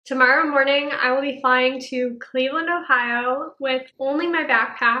Tomorrow morning, I will be flying to Cleveland, Ohio with only my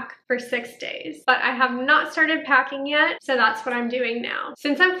backpack for 6 days. But I have not started packing yet, so that's what I'm doing now.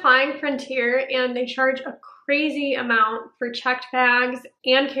 Since I'm flying Frontier and they charge a crazy amount for checked bags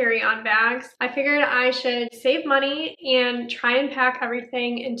and carry-on bags, I figured I should save money and try and pack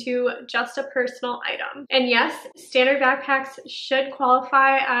everything into just a personal item. And yes, standard backpacks should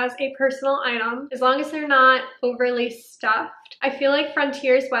qualify as a personal item as long as they're not overly stuffed. I feel like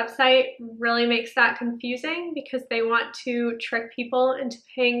Frontier's website really makes that confusing because they want to trick people into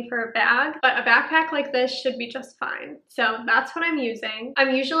paying for a bag, but a backpack like this should be just fine. So that's what I'm using.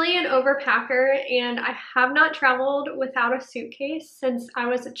 I'm usually an overpacker and I have not traveled without a suitcase since I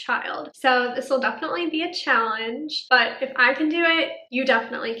was a child. So this will definitely be a challenge, but if I can do it, you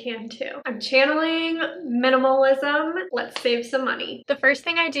definitely can too. I'm channeling minimalism. Let's save some money. The first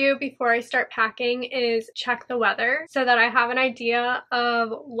thing I do before I start packing is check the weather so that I have an idea of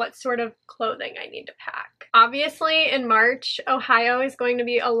what sort of clothing I need to pack. Obviously, in March, Ohio is going to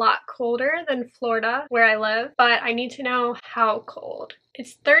be a lot colder than Florida, where I live, but I need to know how cold.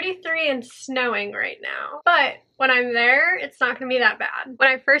 It's 33 and snowing right now, but when I'm there, it's not going to be that bad. When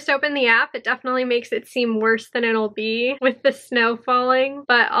I first opened the app, it definitely makes it seem worse than it'll be with the snow falling,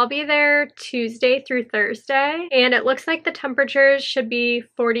 but I'll be there Tuesday through Thursday, and it looks like the temperatures should be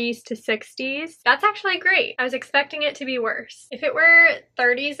 40s to 60s. That's actually great. I was expecting it to be worse. If it were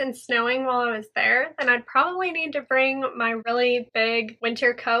 30s and snowing while I was there, then I'd probably need to bring my really big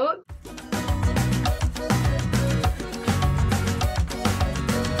winter coat.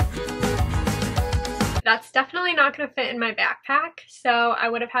 That's definitely not going to fit in my backpack, so I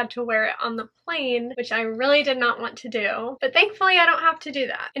would have had to wear it on the plane, which I really did not want to do. But thankfully, I don't have to do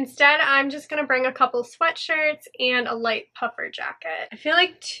that. Instead, I'm just going to bring a couple sweatshirts and a light puffer jacket. I feel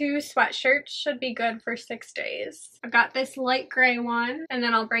like 2 sweatshirts should be good for 6 days. I've got this light gray one, and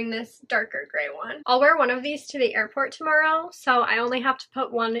then I'll bring this darker gray one. I'll wear one of these to the airport tomorrow, so I only have to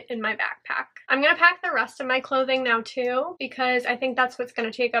put one in my backpack. I'm going to pack the rest of my clothing now too, because I think that's what's going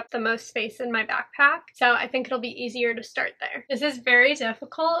to take up the most space in my backpack. So I think it'll be easier to start there. This is very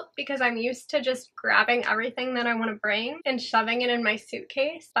difficult because I'm used to just grabbing everything that I want to bring and shoving it in my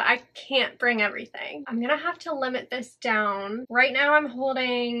suitcase, but I can't bring everything. I'm gonna have to limit this down. Right now I'm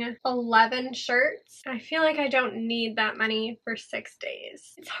holding 11 shirts. I feel like I don't need that many for 6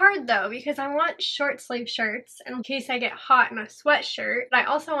 days. It's hard though because I want short sleeve shirts in case I get hot in a sweatshirt, but I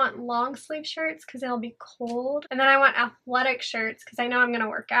also want long sleeve shirts because it'll be cold. And then I want athletic shirts because I know I'm gonna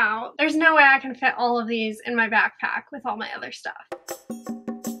work out. There's no way I can fit all of these in my backpack with all my other stuff.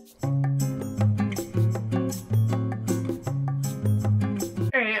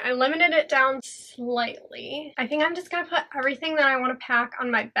 Alright, I limited it down slightly. I think I'm just gonna put everything that I want to pack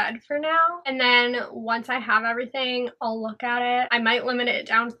on my bed for now, and then once I have everything, I'll look at it. I might limit it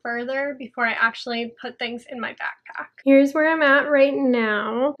down further before I actually put things in my backpack. Here's where I'm at right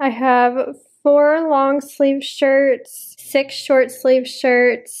now. I have 4 long sleeve shirts, 6 short sleeve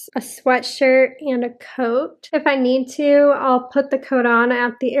shirts, a sweatshirt, and a coat. If I need to, I'll put the coat on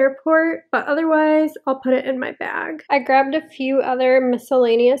at the airport, but otherwise I'll put it in my bag. I grabbed a few other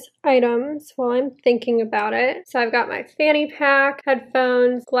miscellaneous items while I'm thinking about it. So I've got my fanny pack,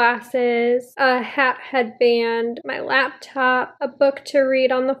 headphones, glasses, a hat headband, my laptop, a book to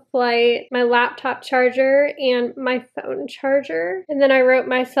read on the flight, my laptop charger, and my phone charger. And then I wrote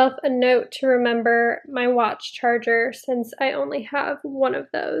myself a note to remember my watch charger since I only have one of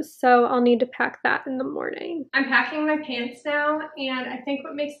those, so I'll need to pack that in the morning. I'm packing my pants now, and I think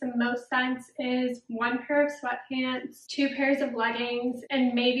what makes the most sense is 1 pair of sweatpants, 2 pairs of leggings,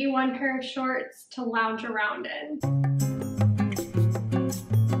 and maybe 1 pair of shorts to lounge around in.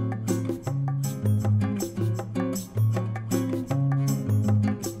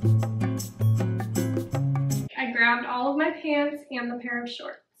 I grabbed all of my pants and the pair of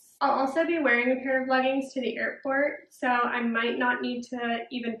shorts. I'll also be wearing a pair of leggings to the airport, so I might not need to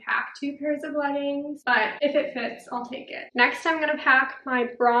even pack 2 pairs of leggings, but if it fits, I'll take it. Next, I'm going to pack my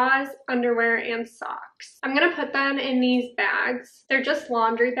bras, underwear, and socks. I'm going to put them in these bags. They're just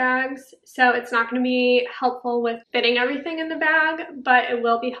laundry bags, so it's not going to be helpful with fitting everything in the bag, but it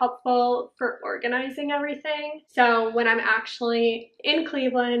will be helpful for organizing everything. So when I'm actually in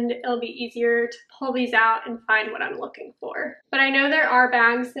Cleveland, it'll be easier to pull these out and find what I'm looking for. But I know there are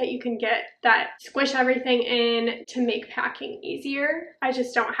bags that you can get that squish everything in to make packing easier. I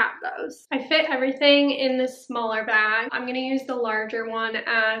just don't have those. I fit everything in this smaller bag. I'm going to use the larger one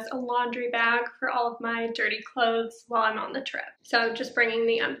as a laundry bag for all of my dirty clothes while I'm on the trip. So just bringing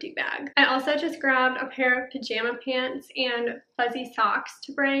the empty bag. I also just grabbed a pair of pajama pants and fuzzy socks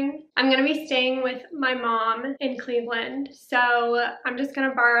to bring. I'm gonna be staying with my mom in Cleveland, so I'm just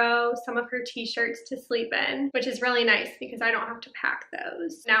gonna borrow some of her t-shirts to sleep in, which is really nice because I don't have to pack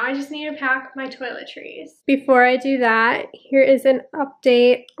those. Now I just need to pack my toiletries. Before I do that, here is an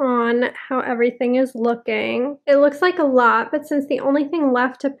update on how everything is looking. It looks like a lot, but since the only thing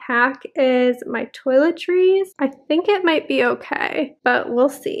left to pack is my toiletries, I think it might be okay, but we'll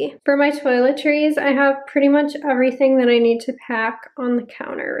see. For my toiletries, I have pretty much everything that I need to pack on the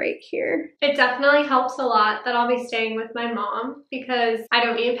counter right here. It definitely helps a lot that I'll be staying with my mom because I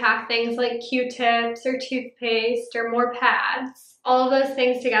don't need to pack things like Q-tips or toothpaste or more pads. All of those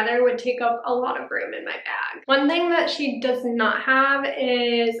things together would take up a lot of room in my bag. One thing that she does not have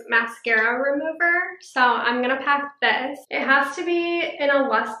is mascara remover, so I'm gonna pack this. It has to be in a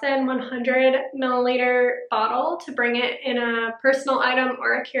less than 100 milliliter bottle to bring it in a personal item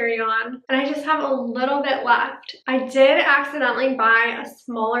or a carry-on, and I just have a little bit left. I did accidentally buy a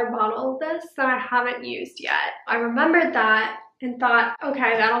smaller bottle of this that I haven't used yet. I remembered that and thought,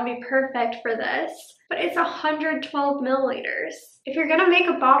 okay, that'll be perfect for this, but it's 112 milliliters. If you're gonna make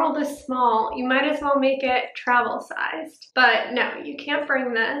a bottle this small, you might as well make it travel sized. But no, you can't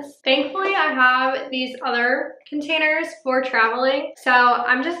bring this. Thankfully, I have these other containers for traveling, so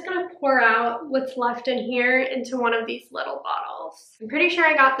I'm just gonna pour out what's left in here into one of these little bottles. I'm pretty sure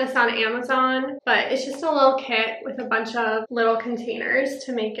I got this on Amazon, but it's just a little kit with a bunch of little containers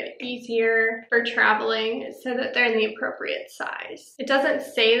to make it easier for traveling so that they're in the appropriate size. It doesn't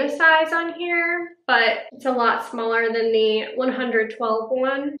say the size on here, but it's a lot smaller than the 112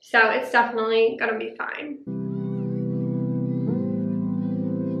 one, so it's definitely gonna be fine.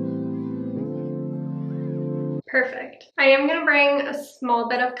 Perfect. I am gonna bring a small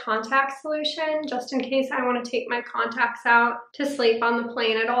bit of contact solution just in case I want to take my contacts out to sleep on the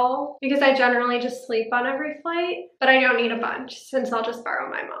plane at all, because I generally just sleep on every flight, but I don't need a bunch since I'll just borrow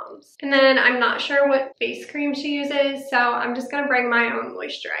my mom's. And then I'm not sure what face cream she uses, so I'm just gonna bring my own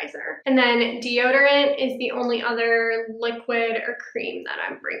moisturizer. And then deodorant is the only other liquid or cream that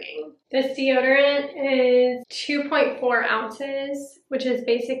I'm bringing. This deodorant is 2.4 ounces, which is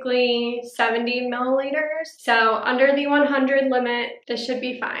basically 70 milliliters. So under the 100 limit, this should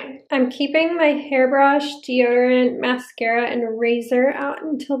be fine. I'm keeping my hairbrush, deodorant, mascara, and razor out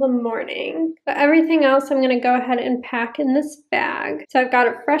until the morning. But everything else I'm gonna go ahead and pack in this bag. So I've got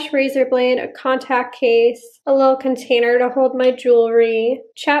a fresh razor blade, a contact case, a little container to hold my jewelry,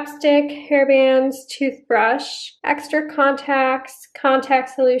 chapstick, hairbands, toothbrush, extra contacts, contact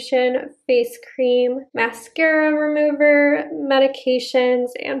solution, face cream, mascara remover, medications,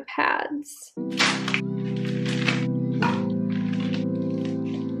 and pads.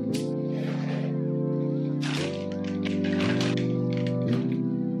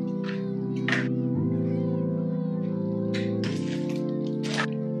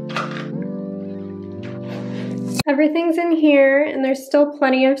 Everything's in here and there's still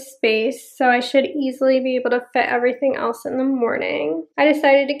plenty of space, so I should easily be able to fit everything else in the morning. I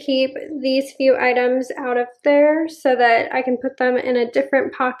decided to keep these few items out of there so that I can put them in a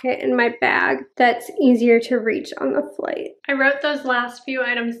different pocket in my bag that's easier to reach on the flight. I wrote those last few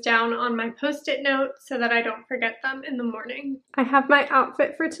items down on my post-it note so that I don't forget them in the morning. I have my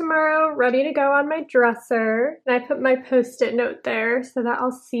outfit for tomorrow ready to go on my dresser, and I put my post-it note there so that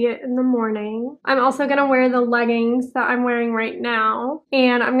I'll see it in the morning. I'm also gonna wear the leggings that I'm wearing right now,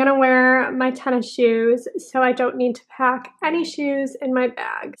 and I'm gonna wear my tennis shoes so I don't need to pack any shoes in my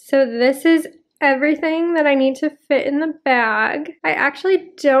bag. So this is everything that I need to fit in the bag. I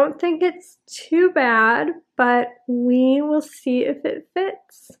actually don't think it's too bad, but we will see if it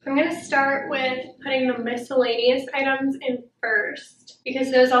fits. I'm gonna start with putting the miscellaneous items in first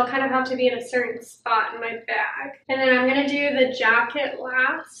because those all kind of have to be in a certain spot in my bag. And then I'm gonna do the jacket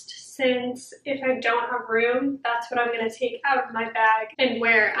last, since if I don't have room, that's what I'm gonna take out of my bag and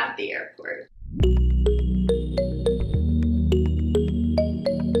wear at the airport.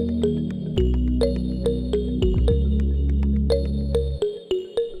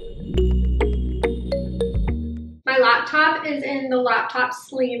 My laptop is in the laptop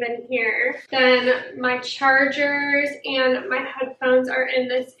sleeve in here. Then my chargers and my headphones are in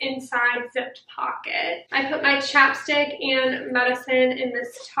this inside zipped pocket. I put my chapstick and medicine in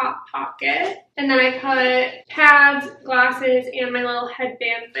this top pocket. And then I put pads, glasses, and my little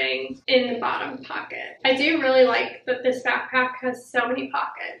headband thing in the bottom pocket. I do really like that this backpack has so many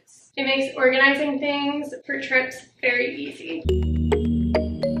pockets. It makes organizing things for trips very easy.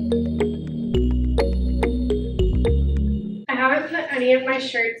 I haven't put any of my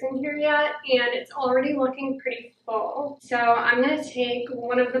shirts in here yet, and it's already looking pretty full. So I'm gonna take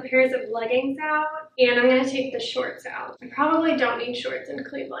one of the pairs of leggings out, and I'm gonna take the shorts out. I probably don't need shorts in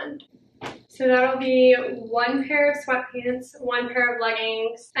Cleveland. So that'll be one pair of sweatpants, one pair of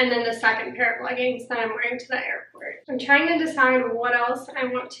leggings, and then the second pair of leggings that I'm wearing to the airport. I'm trying to decide what else I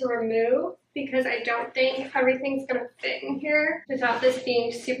want to remove because I don't think everything's gonna fit in here without this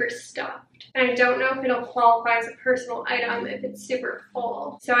being super stuffed. And I don't know if it'll qualify as a personal item if it's super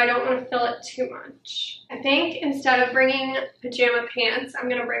full. So I don't want to fill it too much. I think instead of bringing pajama pants, I'm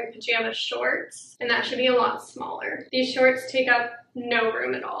gonna bring pajama shorts, and that should be a lot smaller. These shorts take up no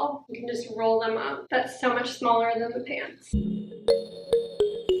room at all. You can just roll them up. That's so much smaller than the pants.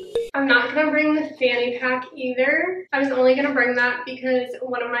 I'm not gonna bring the fanny pack either. I was only gonna bring that because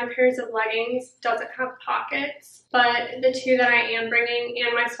one of my pairs of leggings doesn't have pockets, but the two that I am bringing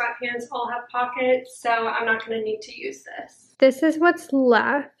and my sweatpants all have pockets, so I'm not gonna need to use this. This is what's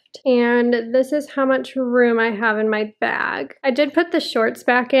left. And this is how much room I have in my bag. I did put the shorts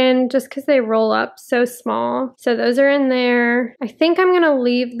back in just because they roll up so small. So those are in there. I think I'm going to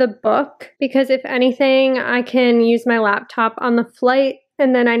leave the book because if anything, I can use my laptop on the flight.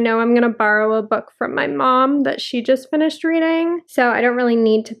 And then I know I'm going to borrow a book from my mom that she just finished reading. So I don't really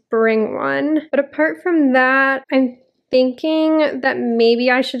need to bring one. But apart from that, I'm thinking that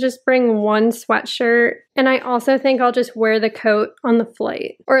maybe I should just bring one sweatshirt, and I also think I'll just wear the coat on the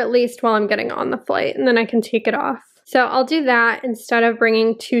flight, or at least while I'm getting on the flight, and then I can take it off. So I'll do that instead of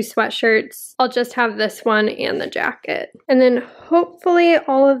bringing two sweatshirts. I'll just have this one and the jacket. And then hopefully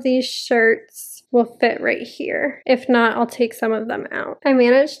all of these shirts will fit right here. If not, I'll take some of them out. I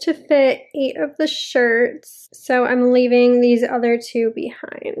managed to fit 8 of the shirts, so I'm leaving these other 2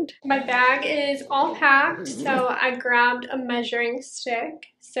 behind. My bag is all packed, so I grabbed a measuring stick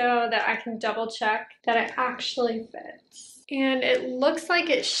so that I can double check that it actually fits. And it looks like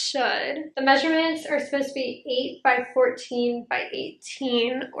it should. The measurements are supposed to be 8 by 14 by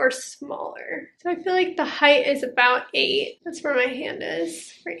 18 or smaller. So I feel like the height is about 8. That's where my hand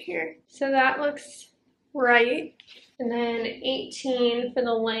is, right here. So that looks right. And then 18 for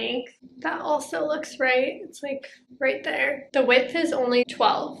the length. That also looks right. It's like right there. The width is only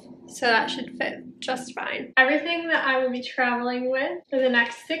 12. So that should fit just fine. Everything that I will be traveling with for the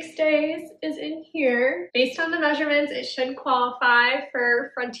next 6 days is in here. Based on the measurements, it should qualify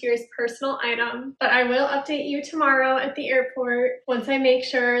for Frontier's personal item, but I will update you tomorrow at the airport once I make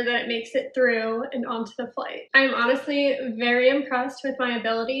sure that it makes it through and onto the flight. I'm honestly very impressed with my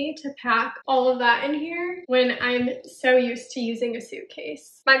ability to pack all of that in here when I'm so used to using a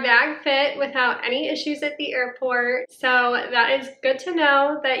suitcase. My bag fit without any issues at the airport, so that is good to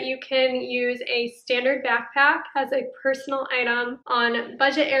know that you can use a standard backpack as a personal item on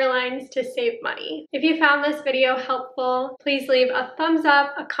budget airlines to save money. If you found this video helpful, please leave a thumbs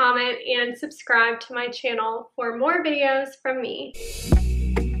up, a comment, and subscribe to my channel for more videos from me.